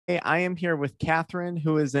I am here with Kathryn,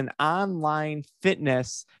 who is an online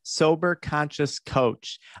fitness sober conscious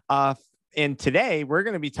coach. And today we're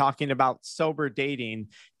going to be talking about sober dating.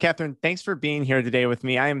 Kathryn, thanks for being here today with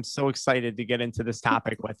me. I am so excited to get into this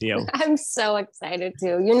topic with you. I'm so excited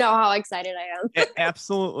too. You know how excited I am.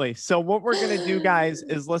 Absolutely. So what we're going to do, guys,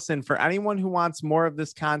 is listen, for anyone who wants more of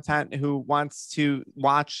this content, who wants to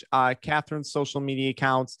watch Kathryn's social media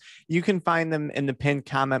accounts, you can find them in the pinned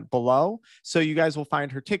comment below. So you guys will find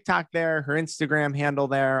her TikTok there, her Instagram handle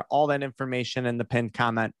there, all that information in the pinned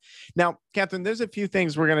comment. Now, Kathryn, there's a few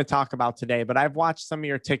things we're going to talk about today, but I've watched some of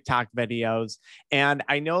your TikTok videos, and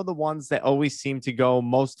I know the ones that always seem to go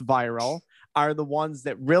most viral are the ones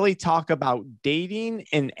that really talk about dating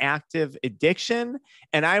and active addiction.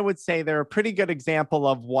 And I would say they're a pretty good example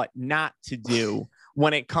of what not to do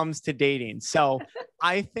when it comes to dating. So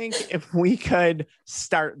I think if we could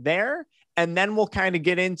start there, and then we'll kind of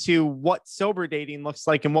get into what sober dating looks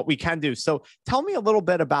like and what we can do. So tell me a little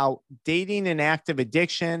bit about dating and active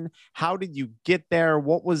addiction. How did you get there?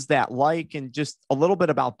 What was that like? And just a little bit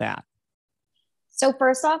about that. So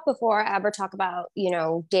first off, before I ever talk about,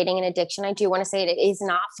 dating and addiction, I do want to say it is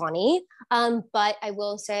not funny. But I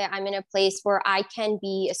will say I'm in a place where I can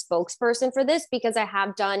be a spokesperson for this because I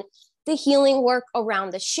have done the healing work around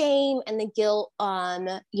the shame and the guilt,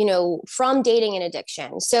 from dating and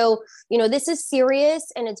addiction. So, this is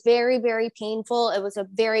serious and it's very, very painful. It was a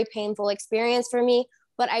very painful experience for me,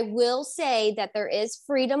 but I will say that there is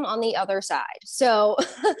freedom on the other side. So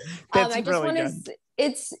I just want to,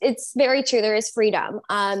 it's very true. There is freedom.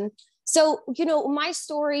 So, my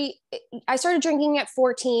story, I started drinking at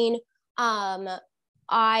 14.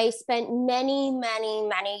 I spent many, many,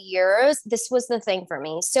 many years. This was the thing for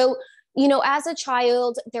me. So, as a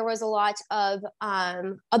child, there was a lot of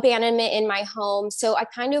abandonment in my home. So I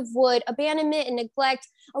kind of would abandonment and neglect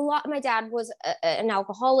a lot. My dad was an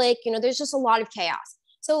alcoholic. There's just a lot of chaos.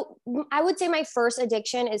 So I would say my first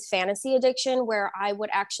addiction is fantasy addiction, where I would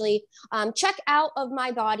actually check out of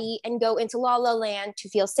my body and go into la la land to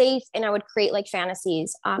feel safe. And I would create like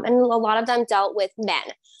fantasies. And a lot of them dealt with men.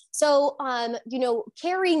 So,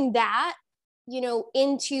 carrying that,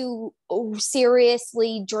 into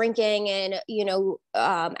seriously drinking and,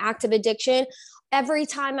 active addiction, every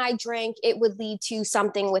time I drank, it would lead to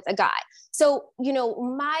something with a guy. So,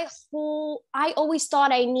 I always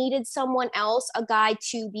thought I needed someone else, a guy,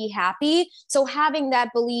 to be happy. So having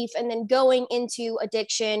that belief and then going into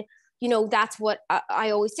addiction, that's what I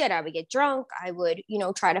always did. I would get drunk. I would,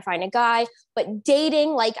 try to find a guy, but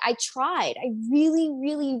dating, like I really,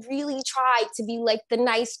 really, really tried to be like the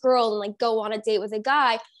nice girl and like go on a date with a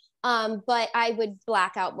guy. But I would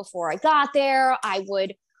black out before I got there. I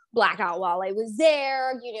would black out while I was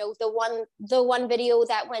there. The one video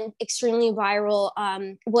that went extremely viral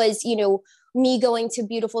was, me going to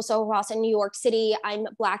beautiful Soho House in New York City. I'm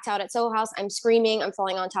blacked out at Soho House. I'm screaming. I'm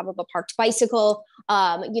falling on top of a parked bicycle.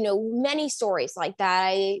 Many stories like that.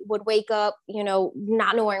 I would wake up,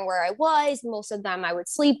 not knowing where I was. Most of them I would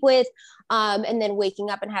sleep with, and then waking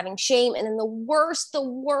up and having shame. And then the worst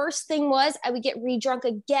thing was I would get re-drunk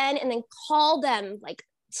again and then call them like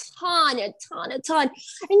a ton. And you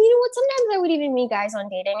know what? Sometimes I would even meet guys on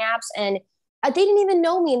dating apps and they didn't even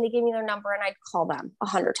know me and they gave me their number and I'd call them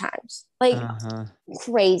 100 times. Like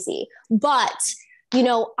crazy. But,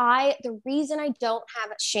 the reason I don't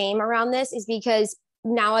have shame around this is because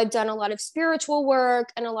now I've done a lot of spiritual work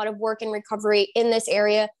and a lot of work in recovery in this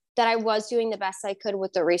area, that I was doing the best I could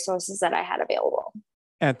with the resources that I had available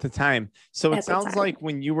at the time. So it sounds like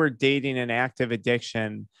when you were dating an active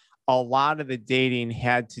addiction, a lot of the dating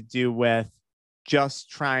had to do with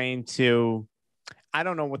just trying to, I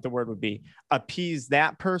don't know what the word would be, appease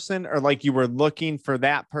that person, or like you were looking for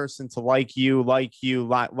that person to like you,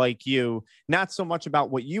 not so much about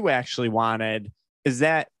what you actually wanted. Is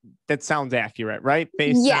that sounds accurate, right?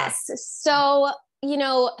 Yes. So,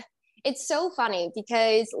 it's so funny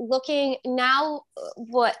because looking now,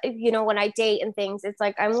 when I date and things, it's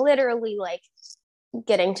like, I'm literally like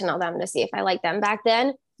getting to know them to see if I like them. Back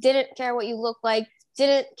then, didn't care what you look like,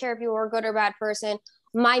 didn't care if you were a good or bad person.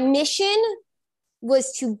 My mission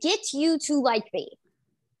was to get you to like me.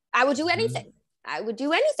 I would do anything. I would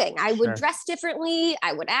dress differently.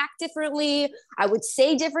 I would act differently. I would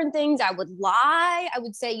say different things. I would lie. I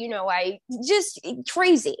would say, I just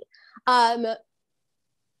crazy.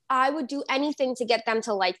 I would do anything to get them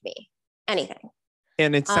to like me. Anything.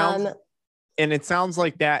 And it sounds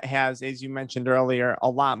like that has, as you mentioned earlier, a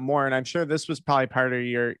lot more. And I'm sure this was probably part of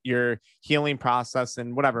your healing process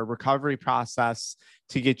and whatever recovery process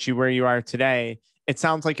to get you where you are today. It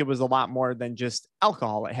sounds like it was a lot more than just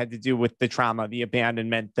alcohol. It had to do with the trauma, the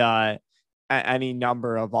abandonment, any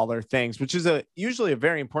number of other things, which is usually a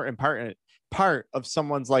very important part of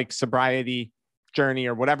someone's like sobriety journey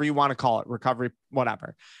or whatever you want to call it, recovery,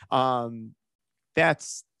 whatever.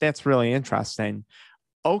 That's really interesting.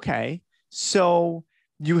 Okay. So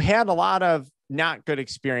you had a lot of not good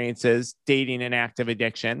experiences dating an active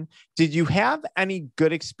addiction. Did you have any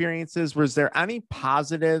good experiences? Was there any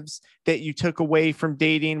positives that you took away from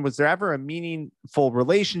dating? Was there ever a meaningful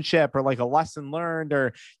relationship or like a lesson learned,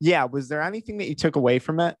 or was there anything that you took away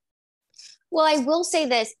from it? Well, I will say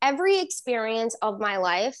this, every experience of my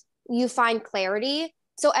life, you find clarity.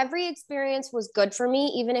 So every experience was good for me,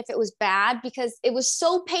 even if it was bad, because it was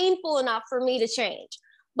so painful enough for me to change.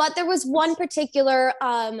 But there was one particular,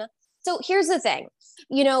 so here's the thing,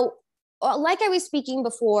 like I was speaking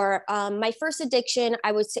before, my first addiction,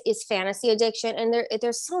 is fantasy addiction. And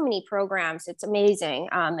there's so many programs. It's amazing.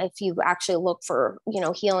 If you actually look for,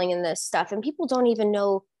 healing in this stuff, and people don't even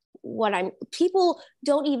know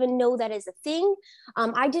that is a thing.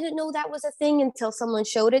 I didn't know that was a thing until someone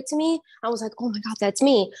showed it to me. I was like, oh my God, that's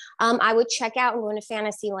me. I would check out and go into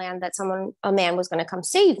fantasy land that a man was going to come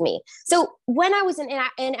save me. So when I was in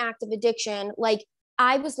active addiction, like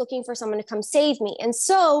I was looking for someone to come save me. And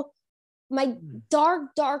so my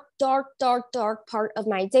dark part of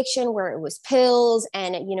my addiction, where it was pills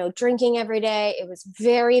and, drinking every day, it was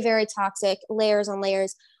very, very toxic, layers on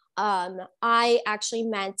layers. I actually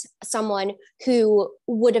met someone who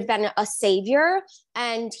would have been a savior,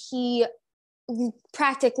 and he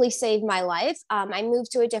practically saved my life. I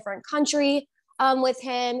moved to a different country with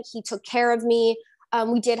him. He took care of me.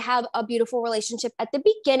 We did have a beautiful relationship at the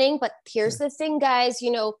beginning, but here's the thing, guys,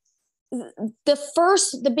 the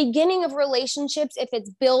beginning of relationships, if it's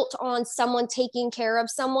built on someone taking care of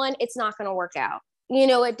someone, it's not going to work out.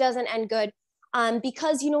 It doesn't end good.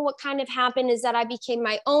 Because what kind of happened is that I became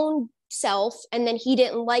my own self, and then he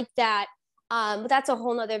didn't like that. But that's a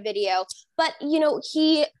whole nother video. But,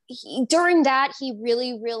 he during that, he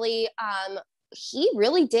really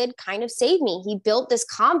did kind of save me. He built this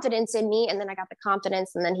confidence in me, and then I got the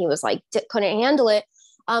confidence, and then he was like, couldn't handle it.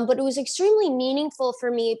 But it was extremely meaningful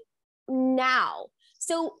for me now.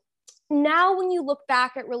 So now when you look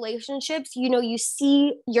back at relationships, you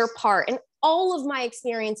see your part. And all of my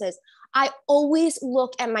experiences, I always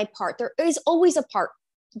look at my part. There is always a part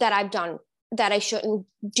that I've done that I shouldn't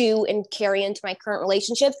do and carry into my current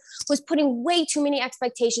relationship. Was putting way too many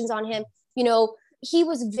expectations on him. He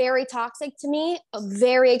was very toxic to me,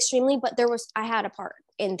 very extremely, but I had a part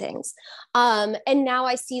in things. And now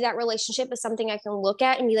I see that relationship as something I can look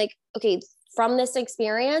at and be like, okay, from this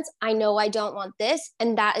experience, I know I don't want this,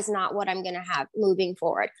 and that is not what I'm going to have moving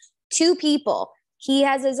forward. Two people. He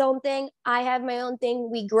has his own thing. I have my own thing.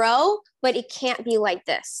 We grow, but it can't be like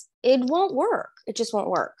this. It won't work. It just won't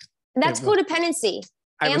work. That's codependency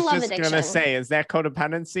and love addiction. I was just going to say, is that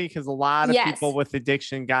codependency? Because a lot of people with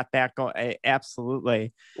addiction got that going.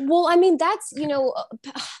 Absolutely. Well, I mean, that's,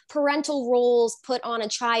 parental roles put on a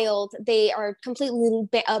child. They are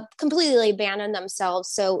completely abandon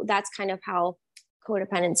themselves. So that's kind of how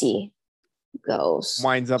codependency goes.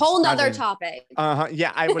 Winds up whole nother topic.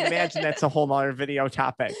 Yeah, I would imagine that's a whole nother video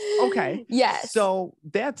topic. Okay. Yes. So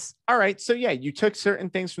that's all right. So you took certain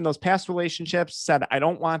things from those past relationships, said, I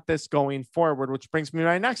don't want this going forward, which brings me to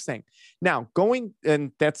my next thing. Now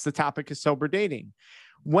and that's the topic of sober dating.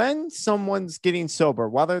 When someone's getting sober,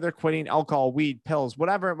 whether they're quitting alcohol, weed, pills,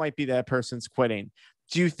 whatever it might be that person's quitting,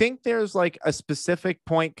 do you think there's like a specific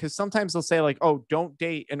point? Because sometimes they'll say like, oh, don't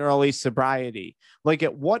date in early sobriety. Like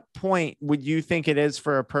at what point would you think it is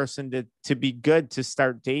for a person to be good to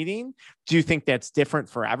start dating? Do you think that's different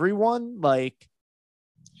for everyone? Like,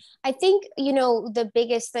 I think, the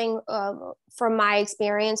biggest thing from my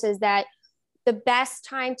experience is that the best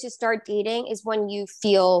time to start dating is when you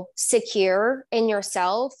feel secure in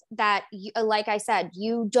yourself, that like I said,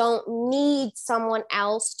 you don't need someone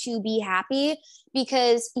else to be happy,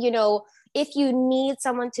 because, if you need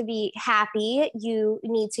someone to be happy, you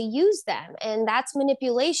need to use them. And that's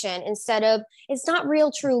manipulation it's not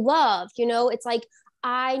real true love. It's like,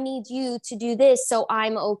 I need you to do this so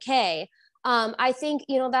I'm okay. I think,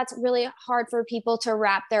 that's really hard for people to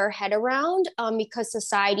wrap their head around, because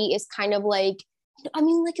society is kind of like,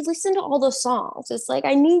 listen to all the songs. It's like,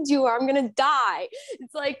 I need you or I'm going to die.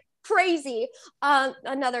 It's like crazy.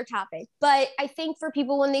 Another topic. But I think for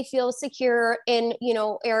people, when they feel secure in,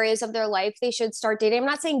 areas of their life, they should start dating. I'm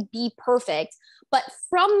not saying be perfect, but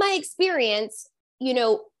from my experience,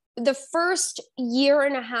 the first year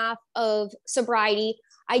and a half of sobriety,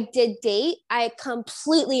 I did date. I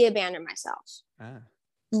completely abandoned myself,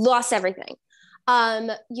 lost everything.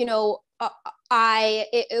 You know,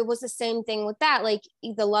 it was the same thing with that. Like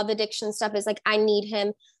the love addiction stuff is like, I need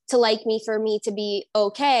him to like me for me to be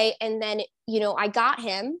okay. And then, you know, I got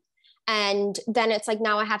him. And then it's like,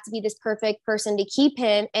 now I have to be this perfect person to keep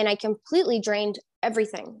him. And I completely drained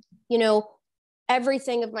everything, you know,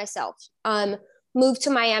 everything of myself. Moved to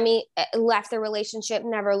Miami, left the relationship,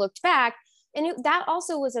 never looked back. And that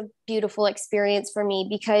also was a beautiful experience for me,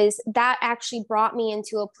 because that actually brought me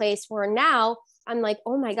into a place where now I'm like,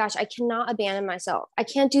 oh my gosh, I cannot abandon myself. I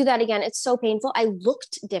can't do that again. It's so painful. I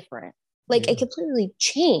looked different. Like Yeah. it completely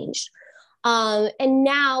changed. And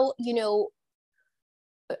now, you know,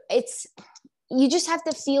 it's, you just have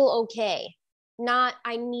to feel okay. Not,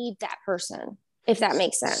 I need that person, if that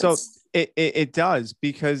makes So sense. it does,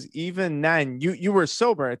 because even then you were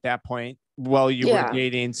sober at that point while you were Yeah.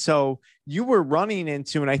 dating. So you were running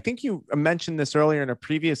into, and I think you mentioned this earlier in a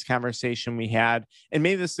previous conversation we had, and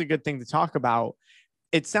maybe this is a good thing to talk about.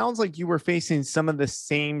 It sounds like you were facing some of the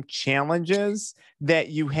same challenges that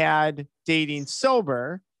you had dating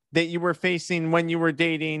sober that you were facing when you were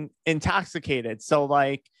dating intoxicated. So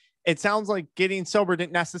like, it sounds like getting sober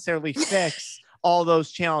didn't necessarily fix all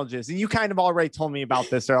those challenges. And you kind of already told me about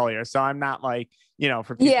this earlier. So I'm not like, you know,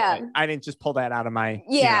 for people, Yeah. I didn't just pull that out of my,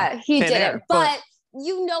 Yeah, he thin didn't. air, but But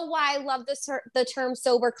you know why I love the term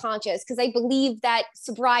sober conscious, because I believe that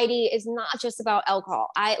sobriety is not just about alcohol.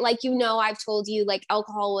 I, like, you know, I've told you, like,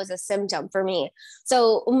 alcohol was a symptom for me.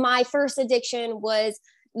 So my first addiction was,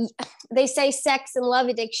 they say sex and love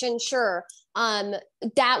addiction, sure.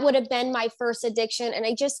 That would have been my first addiction. And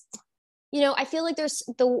I just, you know, I feel like there's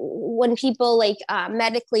when people like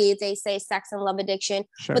medically they say sex and love addiction,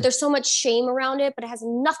 but sure. there's so much shame around it, but it has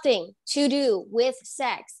nothing to do with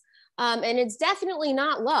sex. And it's definitely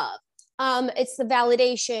not love. It's the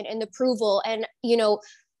validation and the approval. And, you know,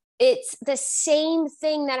 it's the same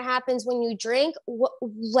thing that happens when you drink.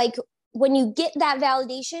 Like when you get that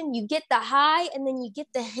validation, you get the high and then you get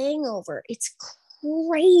the hangover. It's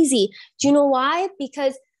crazy. Do you know why?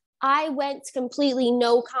 Because I went completely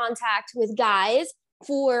no contact with guys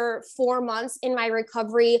for 4 months in my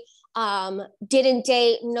recovery. Didn't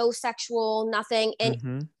date, no sexual, nothing. And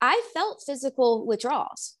Mm-hmm. I felt physical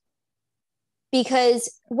withdrawals,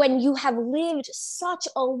 because when you have lived such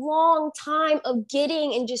a long time of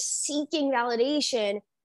getting and just seeking validation,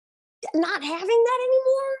 not having that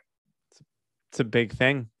anymore. It's a big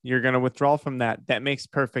thing. You're going to withdraw from that. That makes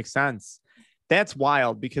perfect sense. That's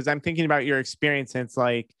wild, because I'm thinking about your experience, and it's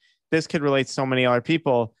like, this could relate to so many other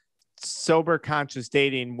people. Sober conscious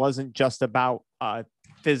dating wasn't just about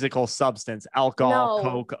physical substance, alcohol, No,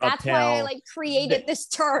 coke, a that's why I pill. like created this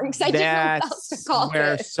term, because I didn't know what else to That's call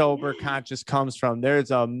where it. sober conscious comes from.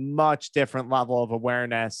 There's a much different level of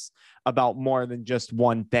awareness about more than just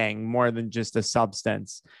one thing, more than just a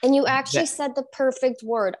substance. And you actually That, said the perfect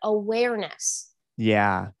word, awareness.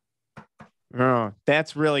 yeah. Oh,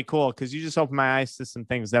 that's really cool, because you just opened my eyes to some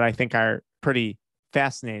things that I think are pretty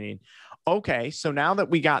fascinating. Okay, so now that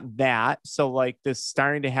we got that, so like this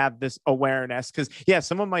starting to have this awareness, because yeah,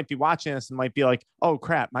 someone might be watching this and might be like, oh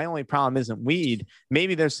crap, my only problem isn't weed.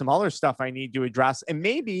 Maybe there's some other stuff I need to address. And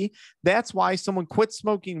maybe that's why someone quit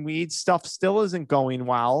smoking weed, stuff still isn't going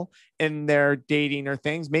well in their dating or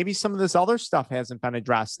things. Maybe some of this other stuff hasn't been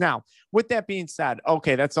addressed. Now, with that being said,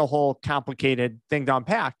 okay, that's a whole complicated thing to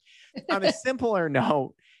unpack. On a simpler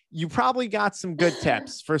note, you probably got some good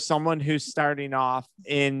tips for someone who's starting off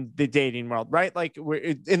in the dating world, right? Like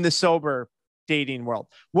we're in the sober dating world.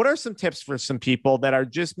 What are some tips for some people that are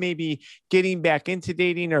just maybe getting back into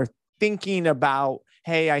dating or thinking about,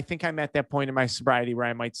 hey, I think I'm at that point in my sobriety where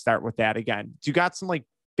I might start with that again? Do you got some like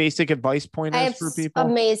basic advice I pointers have for people?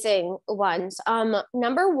 amazing ones.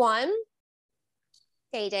 Number one,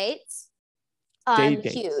 day dates. Day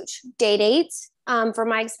dates. Huge day dates. From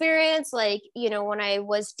my experience, like, you know, when I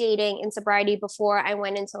was dating in sobriety before I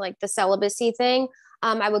went into like the celibacy thing,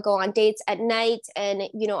 I would go on dates at night, and,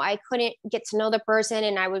 you know, I couldn't get to know the person,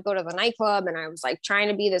 and I would go to the nightclub and I was like trying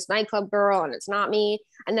to be this nightclub girl and it's not me.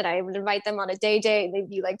 And then I would invite them on a day date and they'd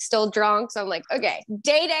be like still drunk. So I'm like, okay,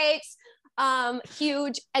 day dates,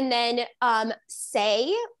 huge. And then,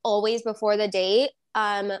 say always before the date,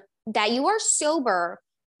 that you are sober.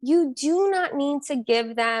 You do not need to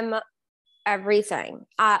give them everything.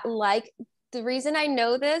 Like, the reason I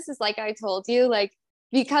know this is, like I told you, like,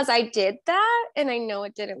 because I did that and I know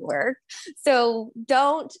it didn't work. So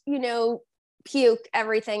don't, you know, puke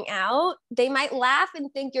everything out. They might laugh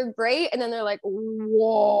and think you're great. And then they're like,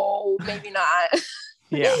 whoa, maybe not.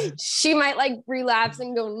 Yeah. She might like relapse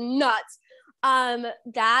and go nuts.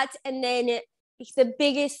 That, and then the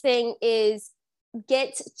biggest thing is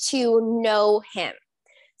get to know him.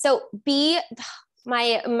 So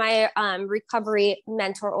my recovery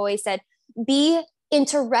mentor always said, be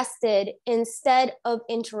interested instead of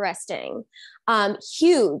interesting.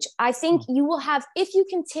 Huge. I think you will have, if you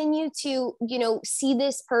continue to, see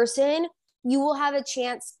this person, you will have a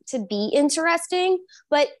chance to be interesting,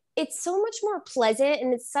 but it's so much more pleasant,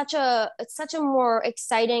 and it's such a more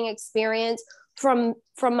exciting experience from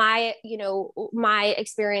my, my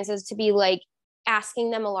experiences, to be like asking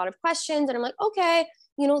them a lot of questions, and I'm like, okay,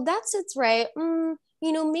 that sits right.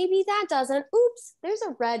 Maybe that doesn't. Oops, there's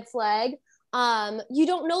a red flag. You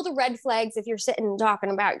don't know the red flags if you're sitting and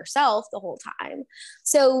talking about yourself the whole time.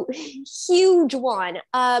 So huge one.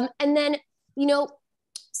 And then,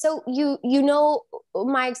 so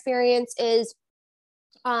my experience is,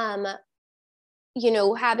 having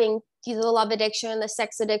the love addiction, the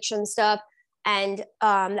sex addiction stuff, and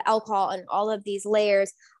the alcohol, and all of these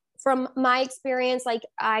layers. From my experience, like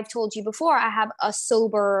I've told you before, I have a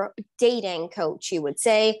sober dating coach, you would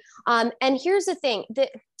say. And here's the thing,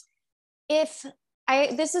 that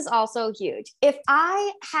this is also huge. If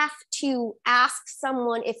I have to ask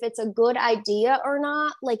someone if it's a good idea or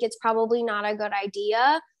not, like it's probably not a good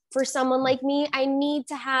idea for someone like me. I need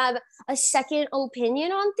to have a second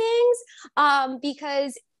opinion on things,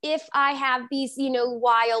 because if I have these,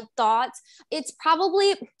 wild thoughts, it's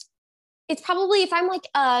probably if I'm like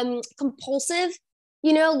compulsive,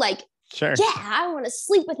 like, sure, yeah, I want to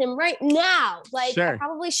sleep with him right now. Like, sure. I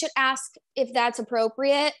probably should ask if that's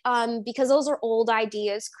appropriate, because those are old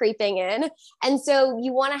ideas creeping in. And so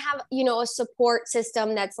you want to have, a support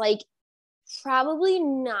system that's like, probably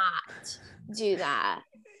not do that.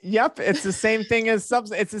 Yep, it's the same thing as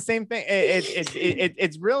substance. It's the same thing.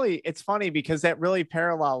 It's funny because that really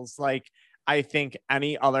parallels, like, I think,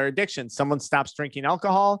 any other addiction. Someone stops drinking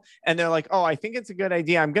alcohol and they're like, oh, I think it's a good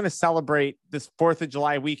idea. I'm going to celebrate this 4th of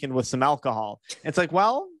July weekend with some alcohol. It's like,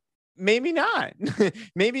 well, maybe not.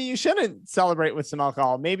 Maybe you shouldn't celebrate with some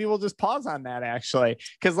alcohol. Maybe we'll just pause on that, actually.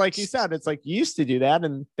 Because like you said, it's like you used to do that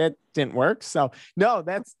and that didn't work. So no,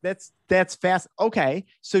 that's fast. Okay.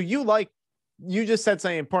 So you just said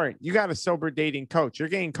something important. You got a sober dating coach. You're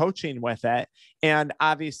getting coaching with it. And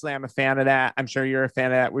obviously I'm a fan of that. I'm sure you're a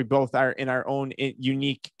fan of that. We both are in our own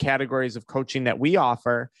unique categories of coaching that we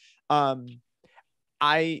offer.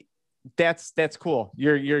 That's cool.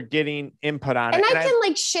 You're getting input on it. And I can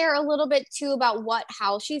like share a little bit too about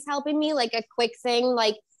how she's helping me, like a quick thing.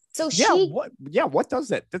 Like, so what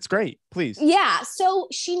does it? That's great. Please. Yeah. So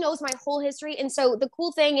she knows my whole history. And so the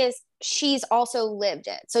cool thing is she's also lived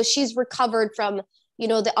it. So she's recovered from,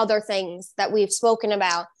 the other things that we've spoken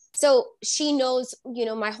about. So she knows,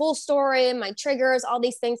 my whole story, my triggers, all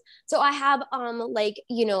these things. So I have,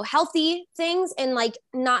 healthy things and like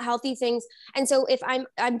not healthy things. And so if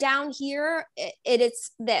I'm down here,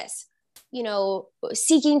 it's this,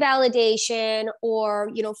 seeking validation, or,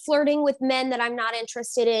 flirting with men that I'm not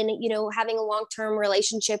interested in, having a long-term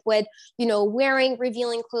relationship with, wearing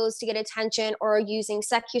revealing clothes to get attention, or using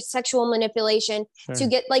sexual manipulation to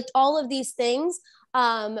get, like, all of these things,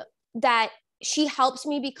 that she helps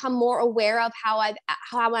me become more aware of how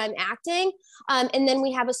I'm acting. And then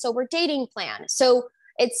we have a sober dating plan. So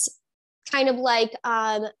it's kind of like,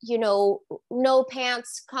 no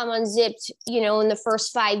pants, come unzipped, in the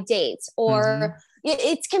first 5 dates, or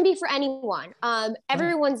it can be for anyone.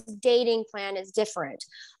 Everyone's dating plan is different.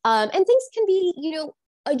 And things can be,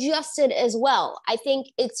 adjusted as well. I think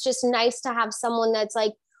it's just nice to have someone that's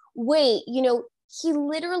like, wait, he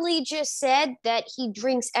literally just said that he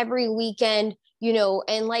drinks every weekend,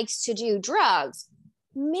 and likes to do drugs.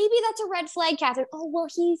 Maybe that's a red flag, Kathryn. Oh, well,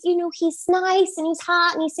 he's nice and he's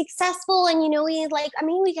hot and he's successful. And, he's like,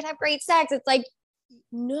 we could have great sex. It's like,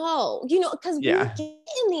 no, because we get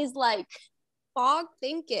in these like fog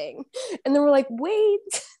thinking. And then we're like, wait,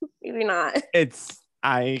 maybe not.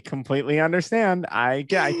 I completely understand. I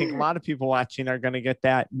think a lot of people watching are going to get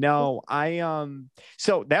that. No,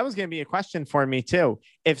 so that was going to be a question for me too.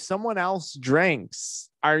 If someone else drinks,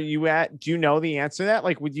 do you know the answer to that?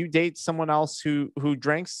 Like, would you date someone else who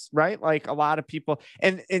drinks, right? Like a lot of people,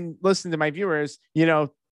 and listen to my viewers,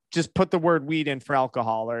 just put the word weed in for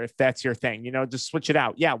alcohol, or if that's your thing, just switch it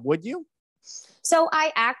out. Yeah. Would you? So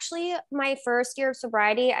I actually, my first year of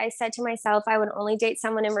sobriety, I said to myself, I would only date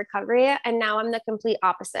someone in recovery. And now I'm the complete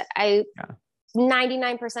opposite.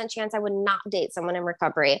 99% chance I would not date someone in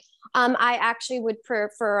recovery. I actually would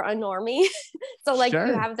prefer a normie. So like, you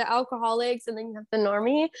have the alcoholics and then you have the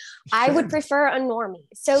normie. I would prefer a normie.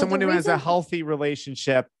 So someone who has a healthy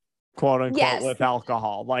relationship quote unquote, Yes. with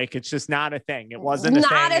alcohol. Like, it's just not a thing. It wasn't a Not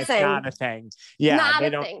thing. a It's thing. not a thing. Yeah. Not They a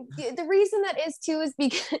don't. thing. The reason that is too is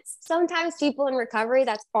because sometimes people in recovery,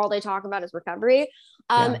 that's all they talk about is recovery.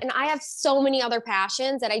 Yeah. And I have so many other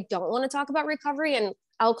passions that I don't want to talk about recovery, and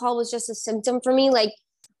alcohol was just a symptom for me. Like,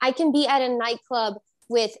 I can be at a nightclub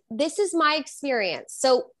with, this is my experience.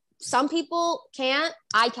 So some people can't,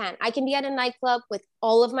 I can be at a nightclub with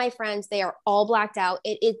all of my friends. They are all blacked out.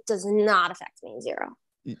 It does not affect me, zero.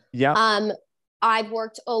 Yeah. I've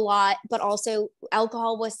worked a lot, but also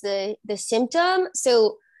alcohol was the symptom.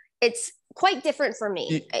 So it's quite different for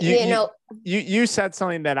me. You said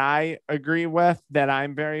something that I agree with, that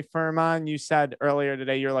I'm very firm on. You said earlier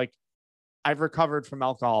today, you're like, I've recovered from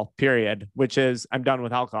alcohol, period, which is I'm done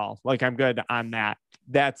with alcohol. Like, I'm good on that.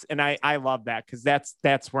 And I love that, because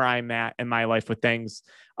that's where I'm at in my life with things.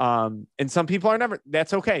 And some people are never,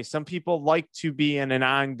 that's okay. Some people like to be in an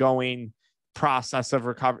ongoing process of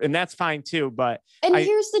recovery, and that's fine too. But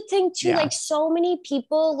here's the thing too, like, so many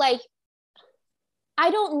people, like, I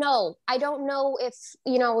don't know if,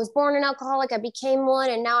 I was born an alcoholic, I became one,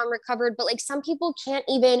 and now I'm recovered, but like, some people can't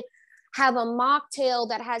even have a mocktail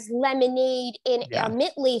that has lemonade in a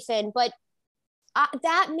mint leaf in, but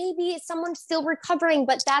that maybe someone's still recovering,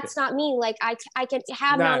 but that's not me. Like, I can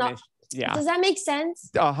have yeah. Does that make sense?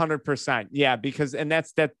 100%. Yeah. Because, and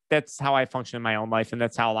that's how I function in my own life. And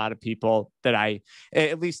that's how a lot of people that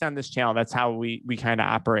at least on this channel, that's how we kind of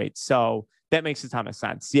operate. So that makes a ton of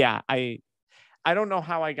sense. Yeah. I don't know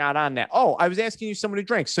how I got on that. Oh, I was asking you someone to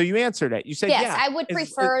drink. So you answered it. You said, yes, I would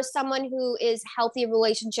prefer someone who is healthy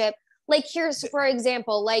relationship. Like, here's, for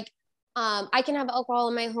example, like, I can have alcohol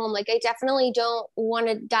in my home. Like, I definitely don't want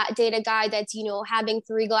to date a guy that's, having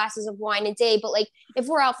 3 glasses of wine a day. But like, if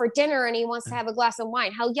we're out for dinner and he wants to have a glass of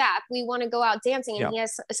wine, hell yeah. If we want to go out dancing and he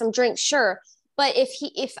has some drinks, sure. But if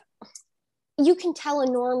you can tell a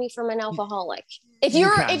normie from an alcoholic, if you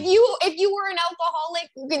were an alcoholic,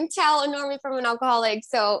 you can tell a normie from an alcoholic.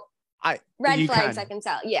 So red flags, I can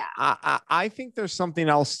tell. Yeah. I think there's something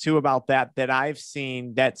else too about that I've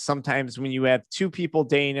seen, that sometimes when you have 2 people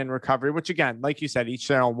dating in recovery, which again, like you said, each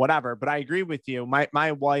their own, whatever, but I agree with you.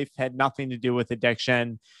 My wife had nothing to do with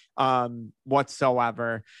addiction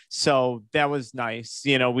whatsoever. So that was nice.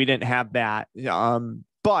 We didn't have that.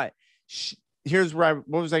 But here's where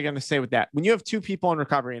what was I going to say with that? When you have 2 people in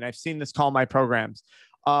recovery, and I've seen this call my programs,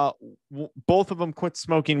 both of them quit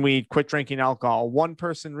smoking weed, quit drinking alcohol. One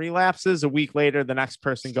person relapses. A week later, the next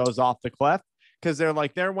person goes off the cliff, because they're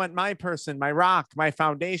like, there went my person, my rock, my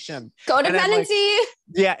foundation. Codependency. Like,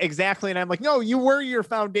 yeah, exactly. And I'm like, no, you were your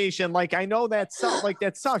foundation. Like, I know that like,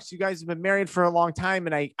 that sucks. You guys have been married for a long time.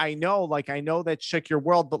 And I know that shook your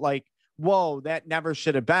world, but like, whoa, that never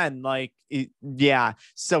should have been. Like, yeah.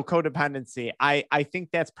 So codependency, I think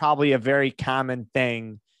that's probably a very common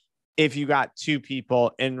thing. If you got 2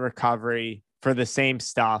 people in recovery for the same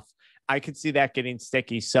stuff, I could see that getting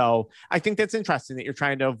sticky. So I think that's interesting that you're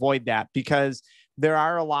trying to avoid that, because there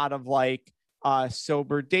are a lot of like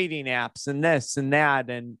sober dating apps and this and that.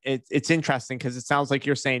 And it's interesting, because it sounds like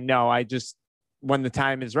you're saying, no, when the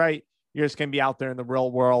time is right, you're just going to be out there in the real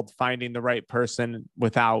world, finding the right person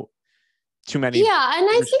without too many. Yeah. And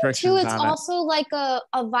I think too, it's also like a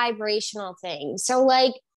vibrational thing. So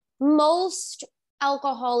like, most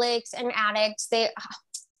alcoholics and addicts,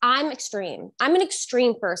 I'm extreme. I'm an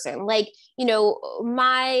extreme person. Like,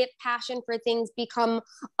 my passion for things become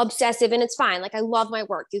obsessive, and it's fine. Like, I love my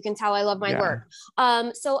work. You can tell I love my work.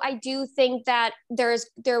 So I do think that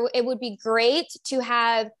it would be great to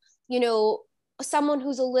have, someone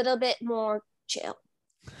who's a little bit more chill.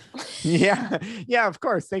 Yeah. Yeah, of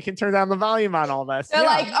course. They can turn down the volume on all this. They're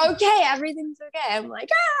like, okay, everything's okay. I'm like,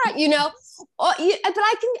 but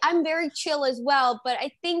I'm very chill as well. But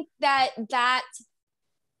I think that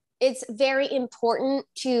it's very important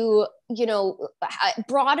to,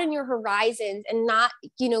 broaden your horizons and not,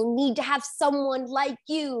 need to have someone like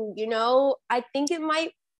you, I think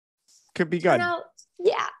it could be good.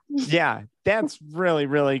 Yeah. Yeah. That's really,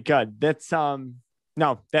 really good. That's,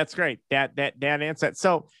 no, that's great. That answer.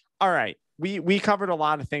 So, all right. We covered a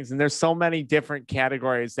lot of things, and there's so many different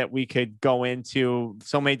categories that we could go into,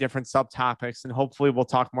 so many different subtopics, and hopefully we'll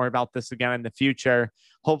talk more about this again in the future.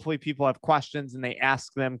 Hopefully people have questions and they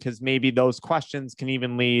ask them, because maybe those questions can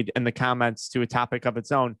even lead in the comments to a topic of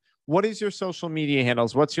its own. What is your social media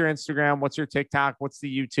handles? What's your Instagram? What's your TikTok? What's the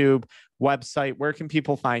YouTube website? Where can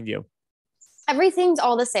people find you? Everything's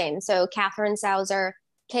all the same. So Kathryn Sauser,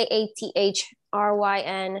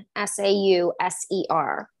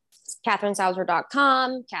 KathrynSauser.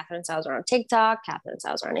 KathrynSauser.com, Kathryn Sauser on TikTok, Kathryn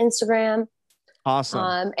Sauser on Instagram.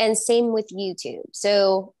 Awesome. And same with YouTube.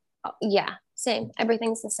 So yeah, Same.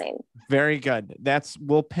 Everything's the same. Very good.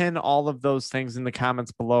 We'll pin all of those things in the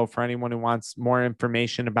comments below for anyone who wants more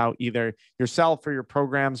information about either yourself or your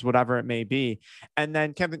programs, whatever it may be. And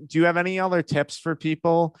then, Kevin, do you have any other tips for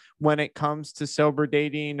people when it comes to sober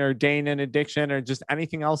dating or dating and addiction, or just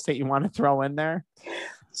anything else that you want to throw in there?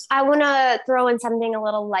 I want to throw in something a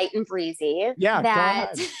little light and breezy. Yeah,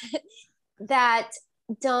 that that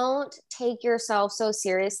don't take yourself so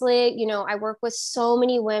seriously. You know, I work with so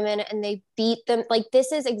many women and they beat them. Like,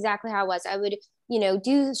 this is exactly how I was. I would, you know,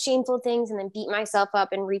 do shameful things and then beat myself up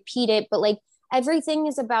and repeat it. But like, everything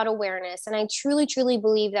is about awareness. And I truly, truly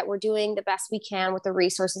believe that we're doing the best we can with the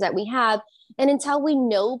resources that we have. And until we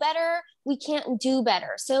know better, we can't do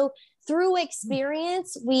better. So through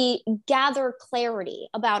experience, we gather clarity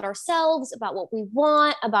about ourselves, about what we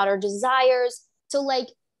want, about our desires. So like,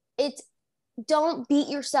 don't beat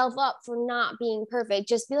yourself up for not being perfect.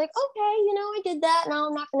 Just be like, okay, you know, I did that. Now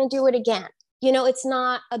I'm not going to do it again. You know, it's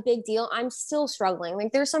not a big deal. I'm still struggling.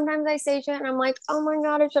 Like, there's sometimes I say shit and I'm like, oh my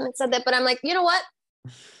God, I shouldn't have said that. But I'm like, you know what?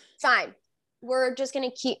 Fine. We're just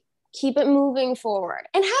going to keep it moving forward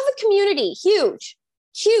and have a community. Huge,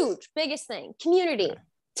 biggest thing, community.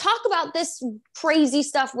 Talk about this crazy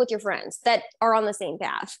stuff with your friends that are on the same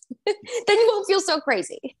path. Then you won't feel so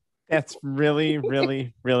crazy. That's really,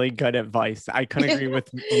 really, really good advice. I couldn't agree with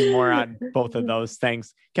you more on both of those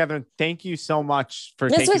things. Kathryn, thank you so much for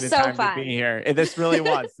taking the time to be here. This really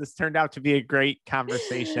was. This turned out to be a great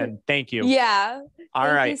conversation. Thank you. Yeah. All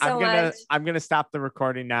right. I'm gonna stop the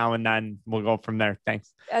recording now and then we'll go from there.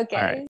 Thanks. Okay. All right.